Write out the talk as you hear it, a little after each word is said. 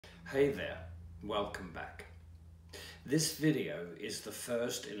Hey there, welcome back. This video is the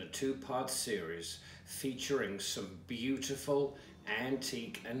first in a two-part series featuring some beautiful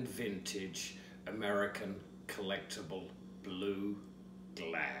antique and vintage American collectible blue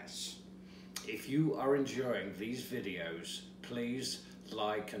glass. If you are enjoying these videos, please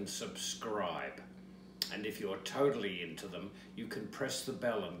like and subscribe. And if you're totally into them, you can press the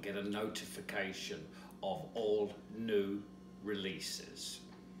bell and get a notification of all new releases.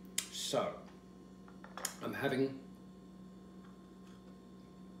 So, I'm having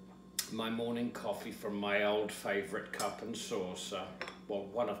my morning coffee from my old favourite cup and saucer. Well,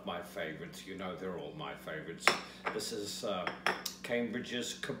 one of my favourites, you know they're all my favourites. This is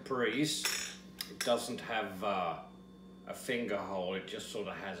Cambridge's Caprice. It doesn't have a finger hole, it just sort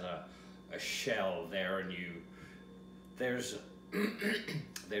of has a shell there, and there's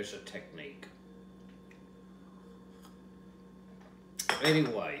a technique.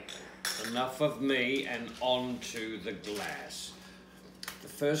 Anyway, enough of me and on to the glass. The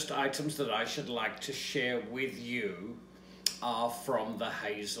first items that I should like to share with you are from the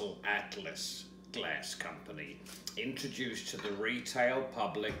Hazel Atlas Glass Company, introduced to the retail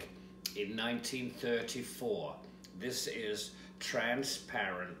public in 1934. This is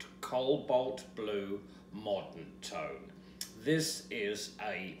transparent cobalt blue modern tone. This is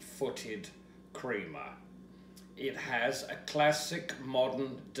a footed creamer. It has a classic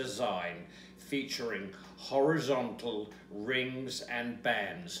modern design featuring horizontal rings and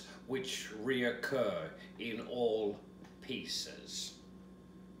bands which reoccur in all pieces.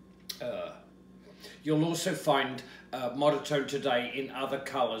 You'll also find monotone today in other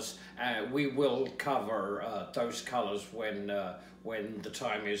colors. We will cover those colors when the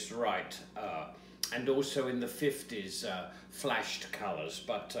time is right. And also in the 50s flashed colors,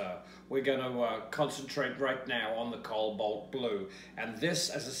 but we're going to concentrate right now on the cobalt blue. And this,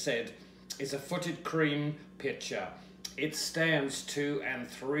 as I said, is a footed cream pitcher. It stands 2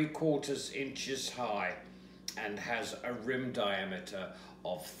 3/4 inches high and has a rim diameter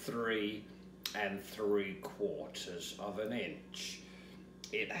of 3 3/4 of an inch.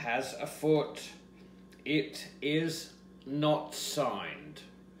 It has a foot. It is not signed.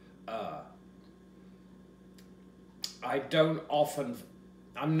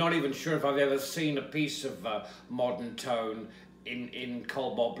 I'm not even sure if I've ever seen a piece of modern tone in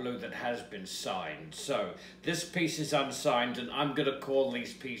cobalt blue that has been signed. So this piece is unsigned, and I'm going to call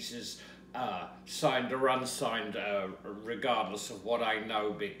these pieces signed or unsigned regardless of what I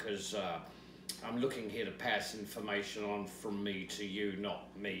know, because I'm looking here to pass information on from me to you,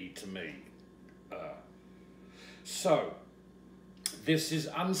 not me to me. So this is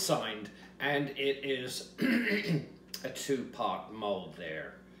unsigned, and it is a 2-part mold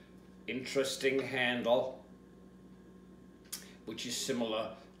there. Interesting handle, which is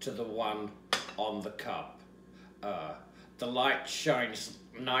similar to the one on the cup. The light shines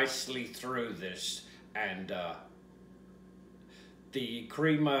nicely through this, and the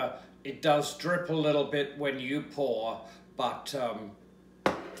creamer, it does drip a little bit when you pour, but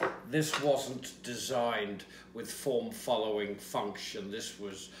this wasn't designed with form-following function. This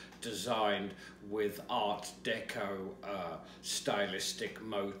was designed with Art Deco stylistic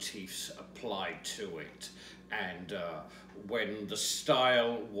motifs applied to it. And when the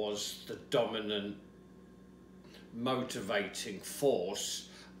style was the dominant motivating force,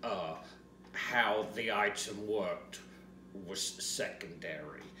 how the item worked was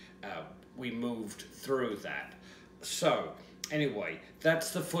secondary. We moved through that. So, anyway,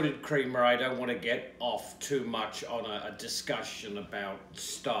 that's the footed creamer. I don't want to get off too much on a discussion about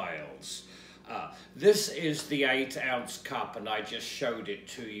styles. This is the 8-ounce cup, and I just showed it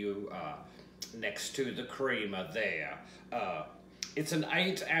to you next to the creamer there. It's an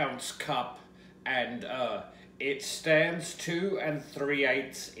 8-ounce cup, and it stands 2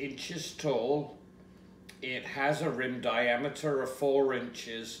 3/8 inches tall. It has a rim diameter of 4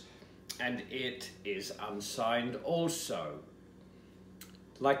 inches, and it is unsigned also.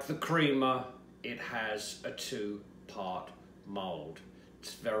 Like the creamer, it has a 2-part mold.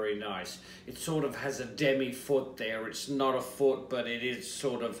 It's very nice. It sort of has a demi foot there. It's not a foot, but it is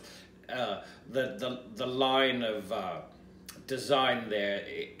sort of the line of design there.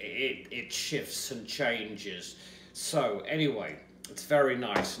 It shifts and changes. So anyway, it's very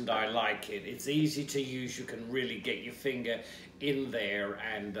nice, and I like it. It's easy to use. You can really get your finger in there,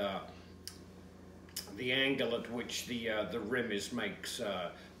 and the angle at which the rim is makes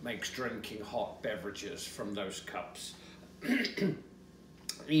drinking hot beverages from those cups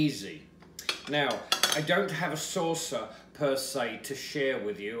easy. Now, I don't have a saucer per se to share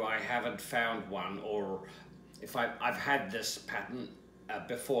with you. I haven't found one, or if I've had this pattern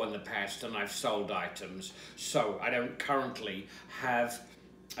before in the past, and I've sold items, so I don't currently have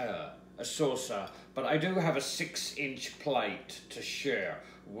a saucer, but I do have a 6-inch plate to share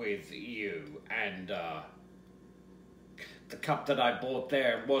with you, and the cup that I bought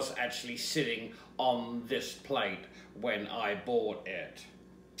there was actually sitting on this plate when I bought it.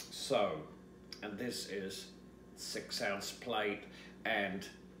 So, and this is 6-ounce plate, and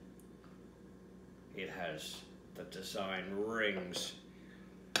it has the design rings.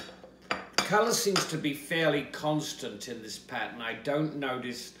 Color seems to be fairly constant in this pattern. I don't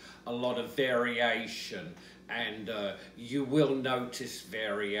notice a lot of variation, and you will notice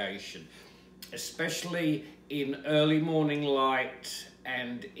variation, especially in early morning light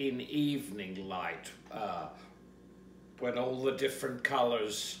and in evening light, when all the different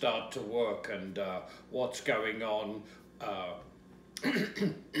colors start to work, and what's going on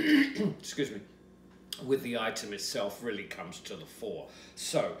excuse me, with the item itself really comes to the fore.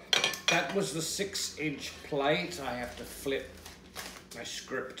 So that was the 6-inch plate. I have to flip my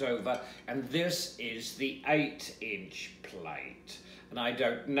script over, and this is the 8-inch plate, and I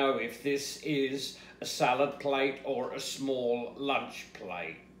don't know if this is a salad plate or a small lunch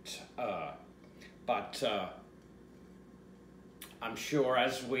plate, but I'm sure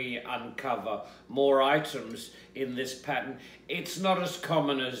as we uncover more items in this pattern, it's not as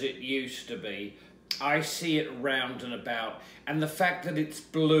common as it used to be. I see it round and about, and the fact that it's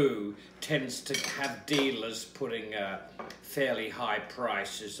blue tends to have dealers putting fairly high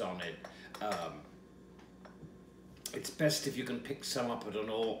prices on it. It's best if you can pick some up at an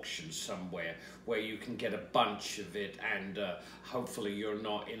auction somewhere where you can get a bunch of it, and hopefully you're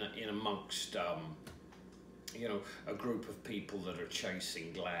not in amongst you know, a group of people that are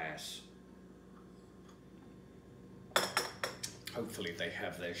chasing glass. Hopefully they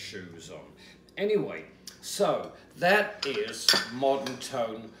have their shoes on. Anyway, so that is Modern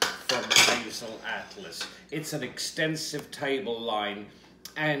Tone from Hazel Atlas. It's an extensive table line,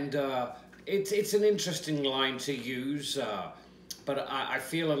 and it's an interesting line to use, but I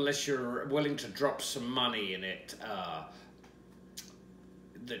feel unless you're willing to drop some money in it,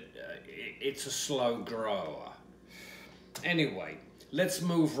 it's a slow grower. Anyway, let's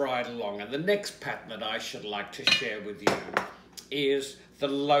move right along, and the next pattern that I should like to share with you is the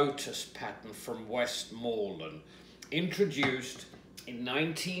Lotus pattern from Westmoreland. Introduced in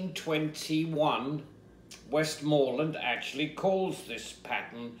 1921, Westmoreland actually calls this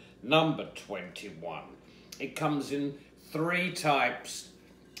pattern number 21. It comes in 3 types.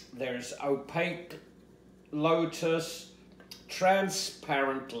 There's opaque lotus,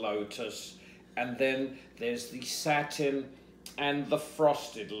 transparent lotus, and then there's the satin and the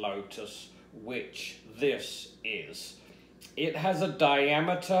frosted lotus, which this is. It has a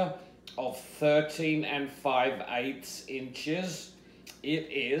diameter of 13 5/8 inches. It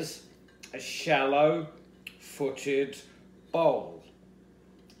is a shallow footed bowl.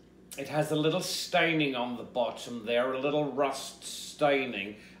 It has a little staining on the bottom there, a little rust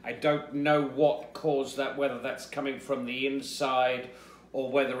staining. I don't know what caused that, whether that's coming from the inside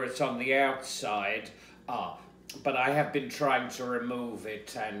or whether it's on the outside, but I have been trying to remove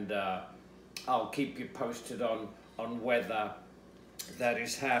it, and I'll keep you posted on whether that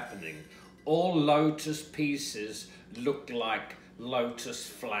is happening. All lotus pieces look like lotus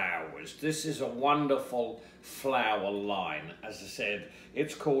flowers. This is a wonderful flower line. As I said,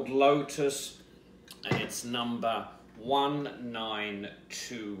 it's called Lotus, and it's number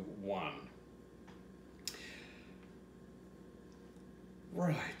 1921.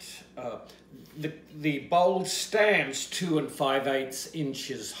 Right, the bowl stands 2 5/8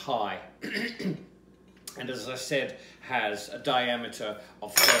 inches high, and as I said, has a diameter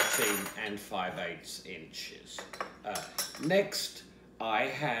of 13 5/8 inches. Next, I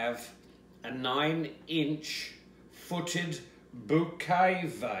have a 9-inch footed bouquet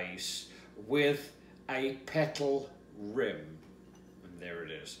vase with a petal rim. And there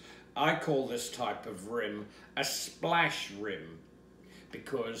it is. I call this type of rim a splash rim,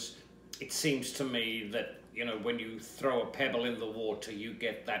 because it seems to me that, you know, when you throw a pebble in the water, you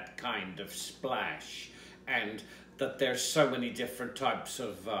get that kind of splash, and that there's so many different types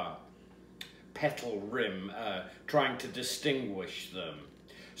of petal rim, trying to distinguish them.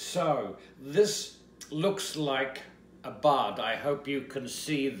 So this looks like a bud. I hope you can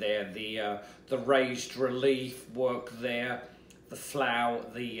see there the raised relief work there, the flower,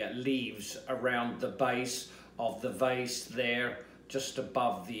 the leaves around the base of the vase there, just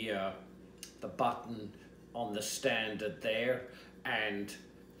above the button on the standard there, and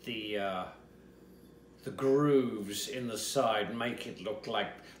the grooves in the side make it look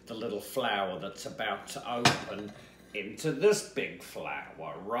like the little flower that's about to open, into this big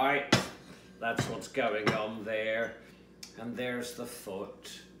flower, right? That's what's going on there. And there's the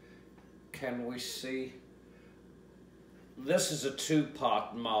foot. Can we see? This is a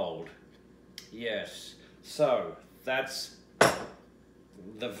two-part mold. Yes. So, that's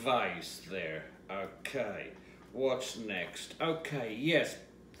the vase there. Okay. What's next? Okay, yes.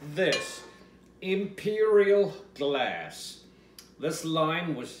 This. Imperial glass. This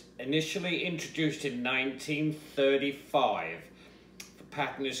line was initially introduced in 1935. The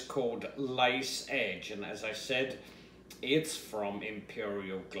pattern is called Lace Edge, and as I said, it's from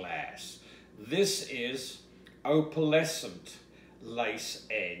Imperial glass. This is opalescent lace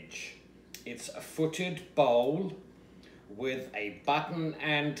edge. It's a footed bowl with a button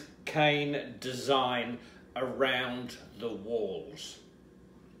and cane design around the walls.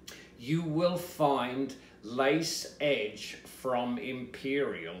 You will find lace edge from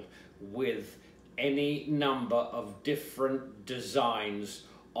Imperial with any number of different designs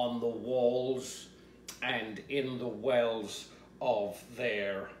on the walls and in the wells of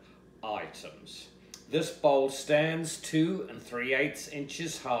their items. This bowl stands 2 3/8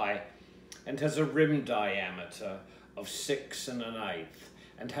 inches high and has a rim diameter of 6 1/8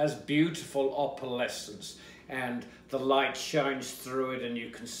 and has beautiful opalescence, and the light shines through it and you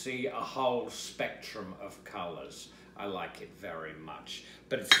can see a whole spectrum of colors. I like it very much,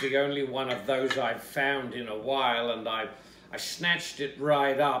 but it's the only one of those I've found in a while, and I snatched it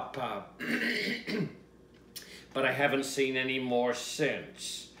right up, but I haven't seen any more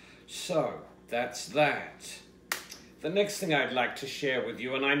since. So that's that. The next thing I'd like to share with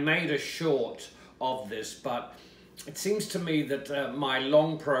you, and I made a short of this, but it seems to me that my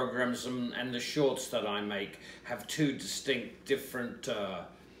long programs and the shorts that I make have two distinct different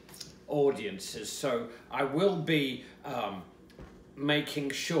audiences. So I will be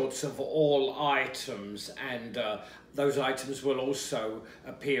making shorts of all items, and those items will also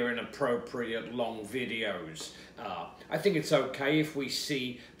appear in appropriate long videos. I think it's okay if we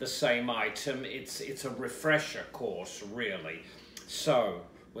see the same item. It's a refresher course, really. So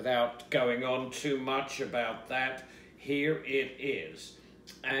without going on too much about that, here it is.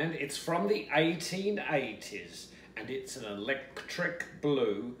 And it's from the 1880s, and it's an electric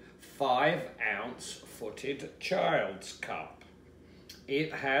blue 5-ounce footed child's cup.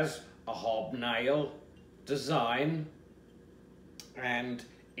 It has a hobnail design, and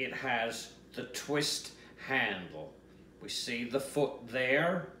it has the twist handle. We see the foot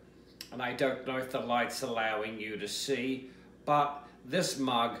there, and I don't know if the light's allowing you to see, but this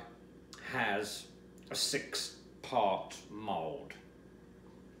mug has a 6-part mold.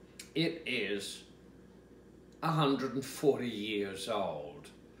 It is 140 years old.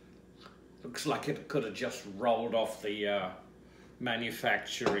 Looks like it could have just rolled off the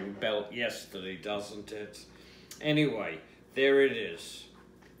manufacturing belt yesterday, doesn't it? Anyway, there it is,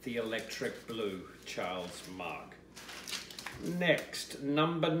 the electric blue child's mug. Next,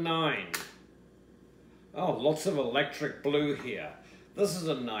 number 9. Oh, lots of electric blue here. This is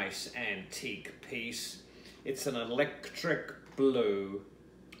a nice antique piece. It's an electric blue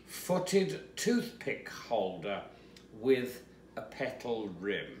footed toothpick holder with a petal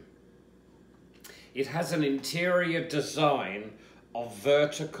rim. It has an interior design of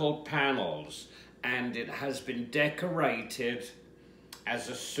vertical panels, and it has been decorated as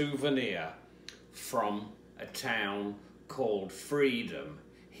a souvenir from a town called Freedom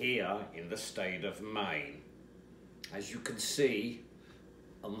here in the state of Maine. As you can see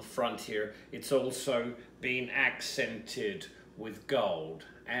on the front here, it's also been accented with gold,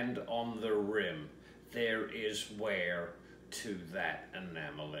 and on the rim there is wear to that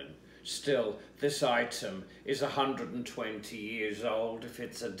enameling. Still, this item is 120 years old if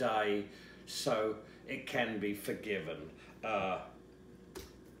it's a day, so it can be forgiven. How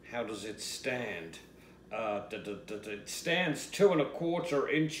does it stand? It stands 2 1/4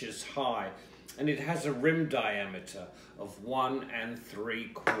 inches high, and it has a rim diameter of 1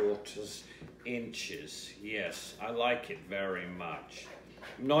 3/4 inches. Yes, I like it very much.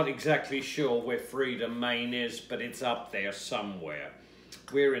 I'm not exactly sure where Freedom, Maine is, but it's up there somewhere.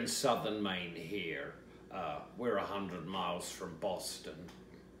 We're in southern Maine here. We're 100 miles from Boston,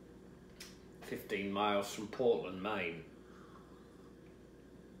 15 miles from Portland, Maine,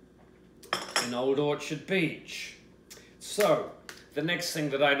 in Old Orchard Beach. So, the next thing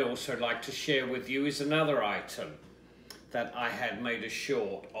that I'd also like to share with you is another item that I had made a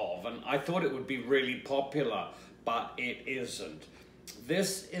short of, and I thought it would be really popular, but it isn't.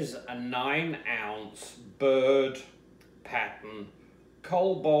 This is a 9-ounce bird pattern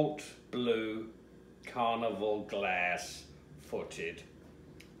cobalt blue carnival glass footed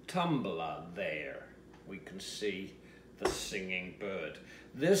tumbler there. We can see the singing bird.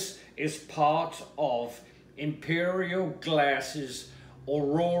 This is part of Imperial Glass's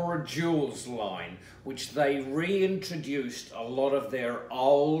Aurora Jewels line, which they reintroduced a lot of their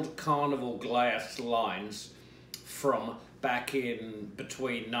old Carnival glass lines from back in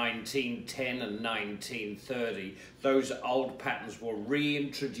between 1910 and 1930. Those old patterns were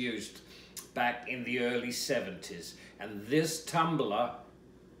reintroduced back in the early 70s. And this tumbler,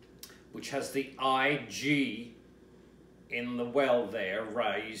 which has the IG in the well there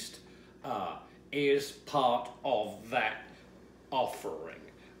raised, is part of that offering.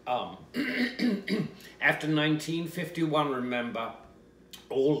 After 1951, remember,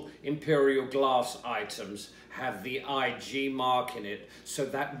 all Imperial glass items have the IG mark in it, so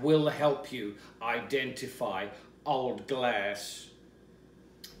that will help you identify old glass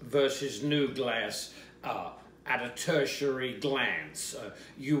versus new glass at a tertiary glance.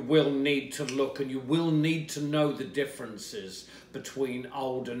 You will need to look, and you will need to know the differences between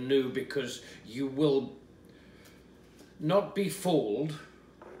old and new, because you will not be fooled,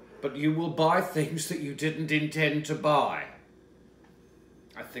 but you will buy things that you didn't intend to buy.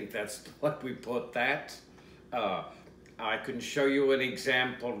 I think that's what we put that. I can show you an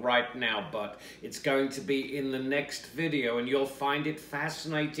example right now, but it's going to be in the next video, and you'll find it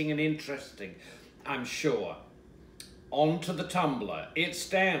fascinating and interesting, I'm sure. On to the tumbler. It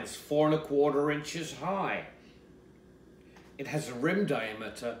stands 4 1/4 inches high. It has a rim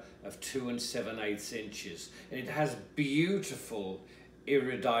diameter of 2 7/8 inches, and it has beautiful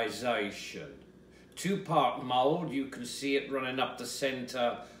iridization. 2-part mold. You can see it running up the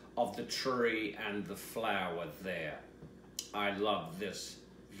center of the tree and the flower there. I love this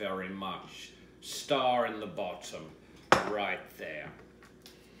very much. Star in the bottom, right there.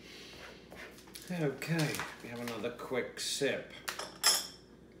 Okay, we have another quick sip.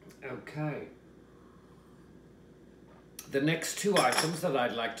 Okay. The next 2 items that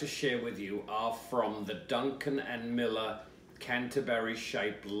I'd like to share with you are from the Duncan and Miller Canterbury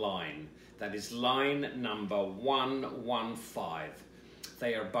Shape line. That is line number 115.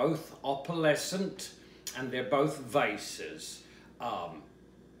 They are both opalescent, and they're both vases.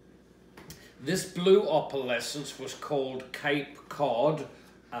 This blue opalescence was called Cape Cod,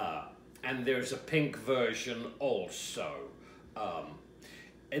 and there's a pink version also.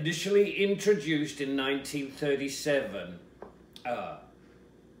 Initially introduced in 1937,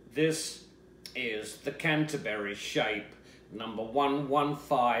 this is the Canterbury Shape number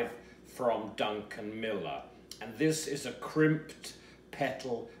 115 from Duncan Miller, and this is a crimped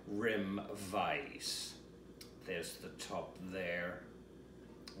petal rim vase. There's the top there.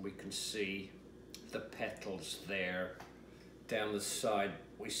 We can see the petals there. Down the side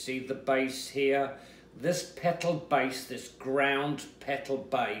we see the base here. This petal base, this ground petal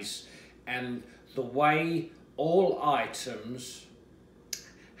base, and the way all items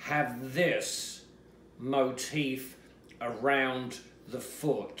have this motif around the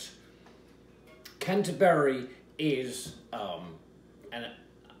foot. Canterbury is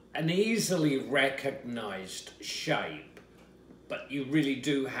an easily recognized shape, but you really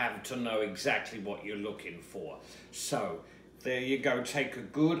do have to know exactly what you're looking for. So there you go, take a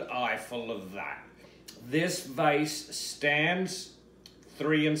good eyeful of that. This vase stands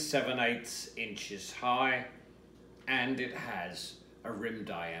 3 7/8 inches high, and it has a rim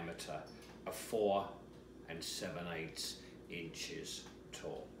diameter of 4 7/8 inches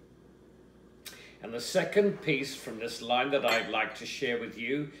tall. And the second piece from this line that I'd like to share with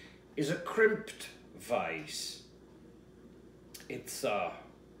you is a crimped vase. It's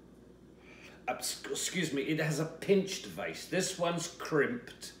excuse me, it has a pinched vase. This one's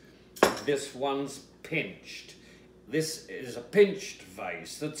crimped, this one's pinched. This is a pinched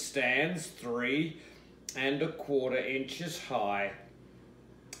vase that stands 3 1/4 inches high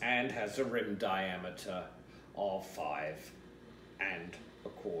and has a rim diameter of 5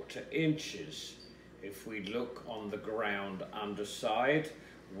 1/4 inches. If we look on the ground underside,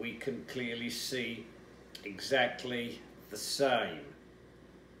 we can clearly see exactly the same.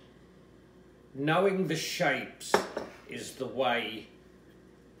 Knowing the shapes is the way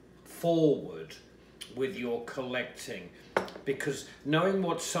forward with your collecting, because knowing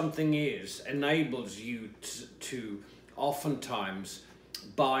what something is enables you to oftentimes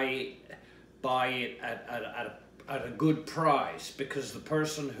buy it at a good price, because the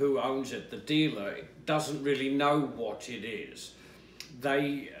person who owns it, the dealer, doesn't really know what it is.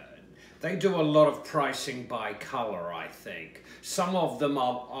 They do a lot of pricing by color, I think. Some of them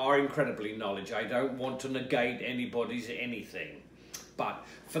are incredibly knowledgeable. I don't want to negate anybody's anything. But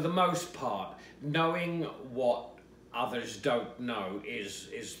for the most part, knowing what others don't know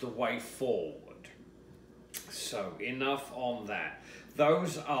is the way forward. So enough on that.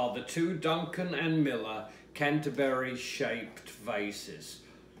 Those are the two Duncan and Miller Canterbury shaped vases.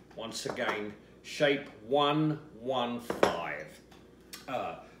 Once again, shape 115.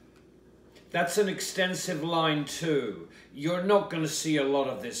 That's an extensive line too. You're not going to see a lot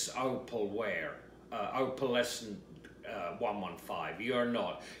of this opalware, opalescent 115. You're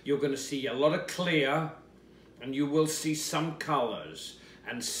not. You're going to see a lot of clear, and you will see some colors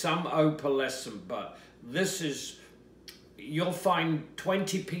and some opalescent, but this is, you'll find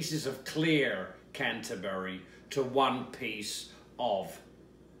 20 pieces of clear Canterbury to 1 piece of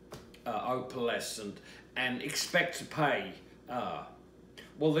opalescent, and expect to pay,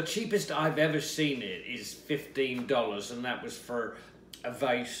 well, the cheapest I've ever seen it is $15, and that was for a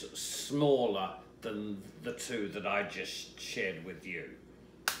vase smaller than the two that I just shared with you.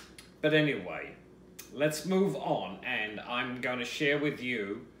 But anyway, let's move on, and I'm going to share with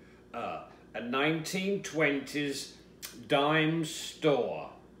you a 1920s dime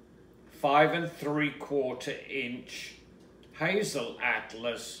store 5 3/4 inch hazel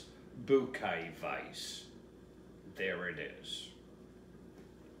atlas bouquet vase. There it is.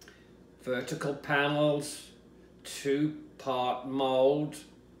 Vertical panels, 2-part mold.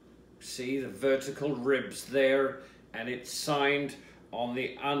 See the vertical ribs there, and it's signed on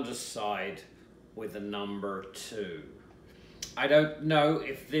the underside with a number 2. I don't know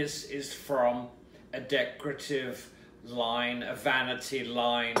if this is from a decorative line, a vanity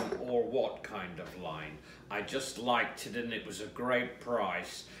line, or what kind of line. I just liked it, and it was a great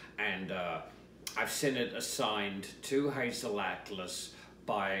price, and I've seen it assigned to Hazel Atlas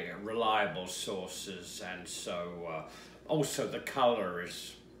by reliable sources, and so also the color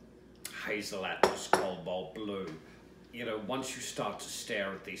is Hazel Atlas Cobalt Blue. You know, once you start to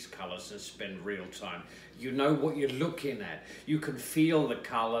stare at these colors and spend real time, you know what you're looking at. You can feel the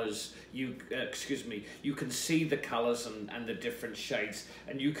colors, you can see the colors and the different shades,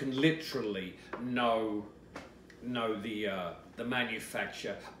 and you can literally know the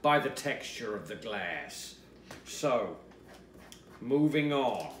manufacturer by the texture of the glass. So, moving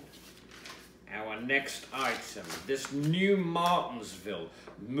on. Our next item, this New Martinsville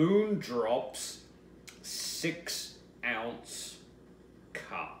Moondrops 6-ounce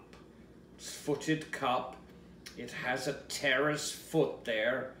cup. It's footed cup. It has a terrace foot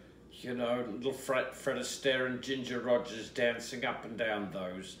there. You know, little Fred Astaire and Ginger Rogers dancing up and down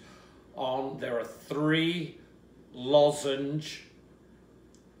those. There are 3 lozenge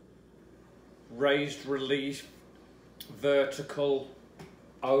raised relief vertical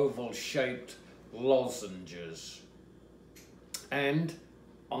oval shaped lozenges, and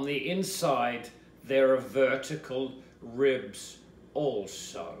on the inside there are vertical ribs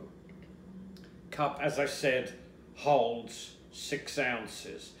also. Cup, as I said, holds 6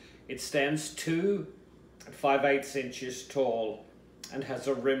 ounces. It stands 2 5/8 inches tall and has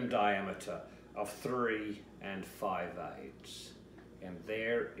a rim diameter of 3 5/8. And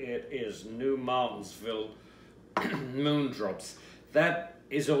there it is, New Martinsville Moondrops. That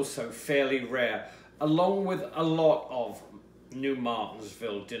is also fairly rare, along with a lot of New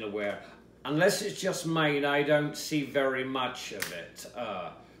Martinsville dinnerware. Unless it's just made, I don't see very much of it.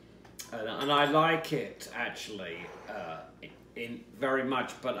 And I like it, actually, very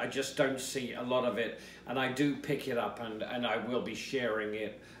much, but I just don't see a lot of it. And I do pick it up, and I will be sharing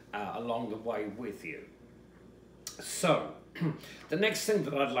it along the way with you. So, the next thing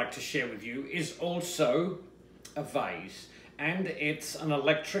that I'd like to share with you is also a vase, and it's an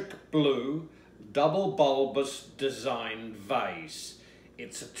electric blue double bulbous design vase.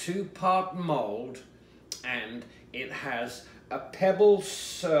 It's a 2-part mold, and it has a pebble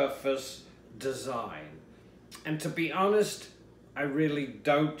surface design. And to be honest, I really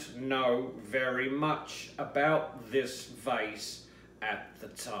don't know very much about this vase at the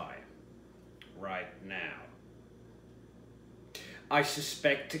time, right now. I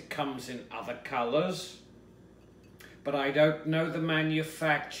suspect it comes in other colors, but I don't know the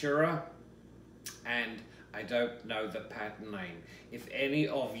manufacturer, and I don't know the patent name. If any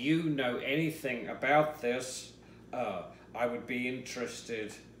of you know anything about this, I would be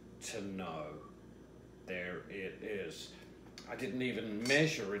interested to know. There it is. I didn't even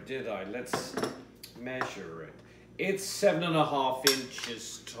measure it, did I? Let's measure it. It's 7.5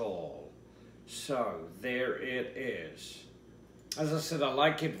 inches tall. So there it is. As I said, I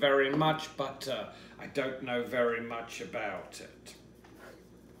like it very much, but I don't know very much about it.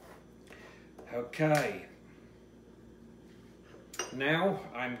 Okay. Now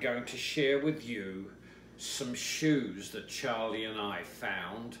I'm going to share with you some shoes that Charlie and I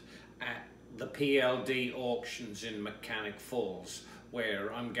found at the PLD auctions in Mechanic Falls,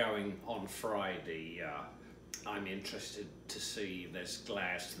 where I'm going on Friday I'm interested to see there's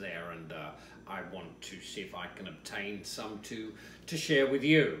glass there, and I want to see if I can obtain some to share with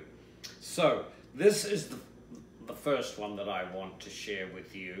you. So this is the first one that I want to share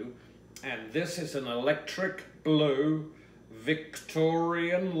with you, and this is an electric blue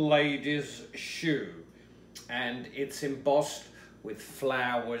Victorian ladies shoe, and it's embossed with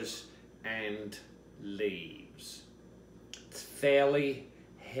flowers and leaves. It's fairly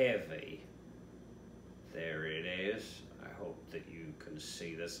heavy. There it is. I hope that you can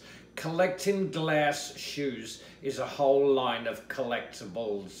see this. Collecting glass shoes is a whole line of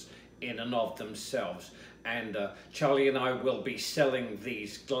collectibles in and of themselves, and Charlie and I will be selling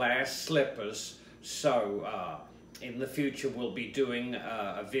these glass slippers. So in the future we'll be doing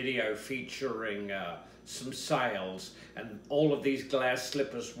a video featuring some sales, and all of these glass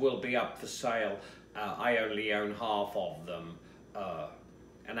slippers will be up for sale. I only own half of them,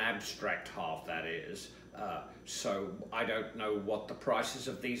 an abstract half, that is. So I don't know what the prices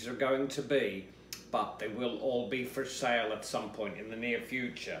of these are going to be, but they will all be for sale at some point in the near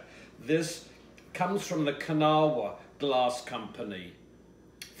future. This comes from the Kanawha Glass Company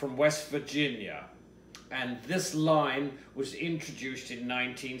from West Virginia, and this line was introduced in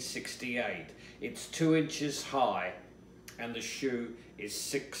 1968. It's 2 inches high, and the shoe is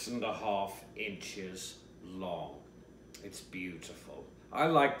 6.5 inches long. It's beautiful. I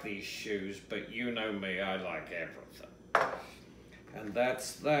like these shoes, but you know me, I like everything. And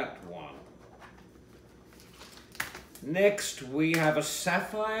that's that one. Next, we have a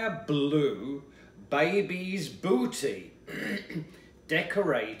sapphire blue baby's bootie,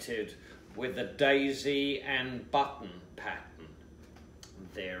 decorated with a daisy and button pattern.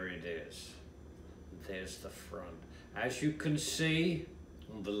 There it is. There's the front. As you can see,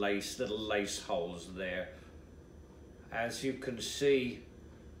 the little lace holes there. As you can see,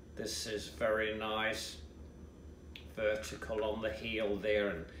 this is very nice, vertical on the heel there,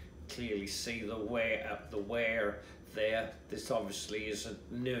 and clearly see the wear there. This obviously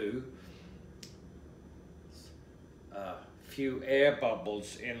isn't new. Few air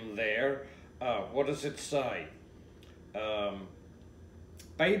bubbles in there. What does it say?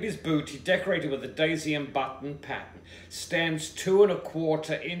 Baby's bootie, decorated with a daisy and button pattern, stands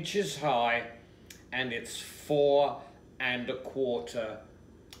 2.25 inches high, and it's 4.25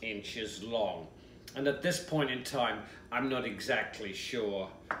 inches long. And at this point in time, I'm not exactly sure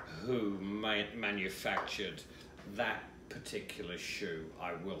who manufactured that particular shoe.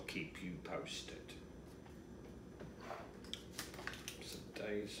 I will keep you posted. It's a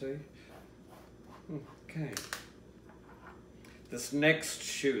daisy. Okay. This next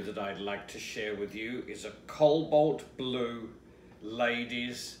shoe that I'd like to share with you is a cobalt blue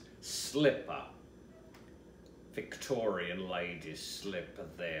ladies slipper. Victorian ladies slipper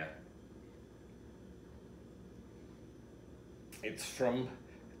there. It's from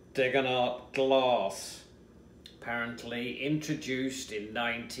Decorative Glass, apparently introduced in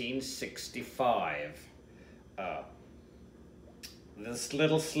 1965. This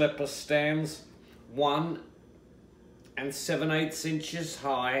little slipper stands 1 7/8 inches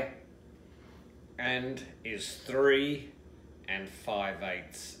high and is 3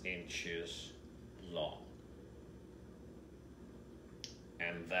 5/8 inches long.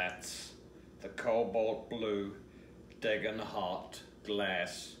 And that's the cobalt blue Decorative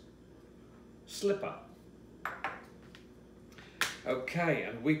Glass slipper. Okay,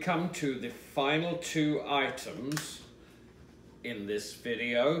 and we come to the final 2 items in this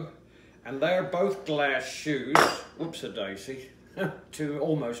video, and they're both glass shoes. Whoops-a-daisy. 2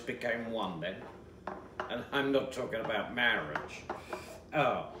 almost became 1 then. And I'm not talking about marriage.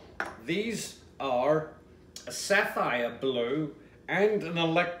 These are a sapphire blue and an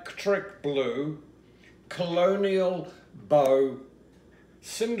electric blue colonial bow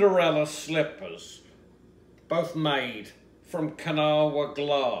Cinderella slippers, both made from Kanawha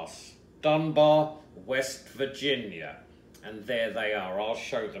Glass, Dunbar, West Virginia. And there they are. I'll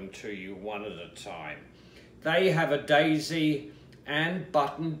show them to you one at a time. They have a daisy and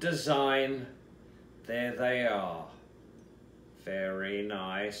button design. There they are. Very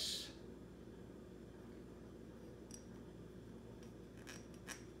nice.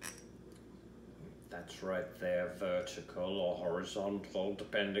 That's right there, vertical or horizontal,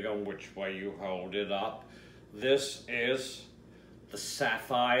 depending on which way you hold it up. This is the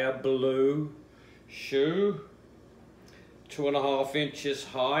sapphire blue shoe. 2.5 inches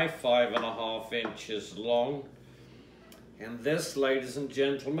high, 5.5 inches long. And this, ladies and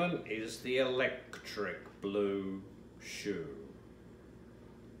gentlemen, is the electric blue shoe.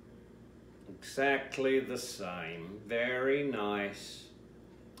 Exactly the same. Very nice.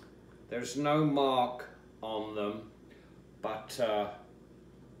 There's no mark on them, but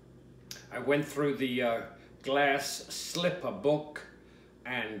I went through the glass slipper book,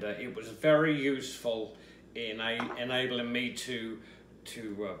 and it was very useful in enabling me to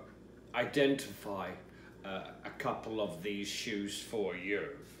identify a couple of these shoes for you.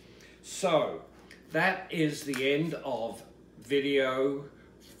 So that is the end of video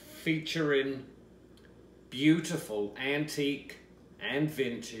featuring beautiful antique and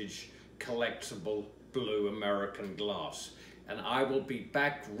vintage collectible blue American glass. And I will be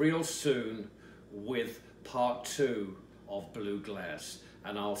back real soon with part 2 of blue glass,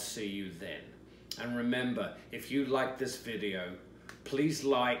 and I'll see you then. And remember, if you like this video, please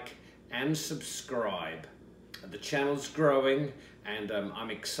like and subscribe. The channel's growing, and I'm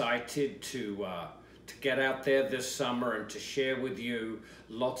excited to get out there this summer and to share with you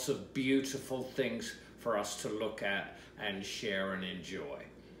lots of beautiful things for us to look at and share and enjoy.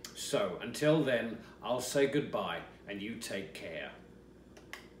 So until then, I'll say goodbye, and you take care.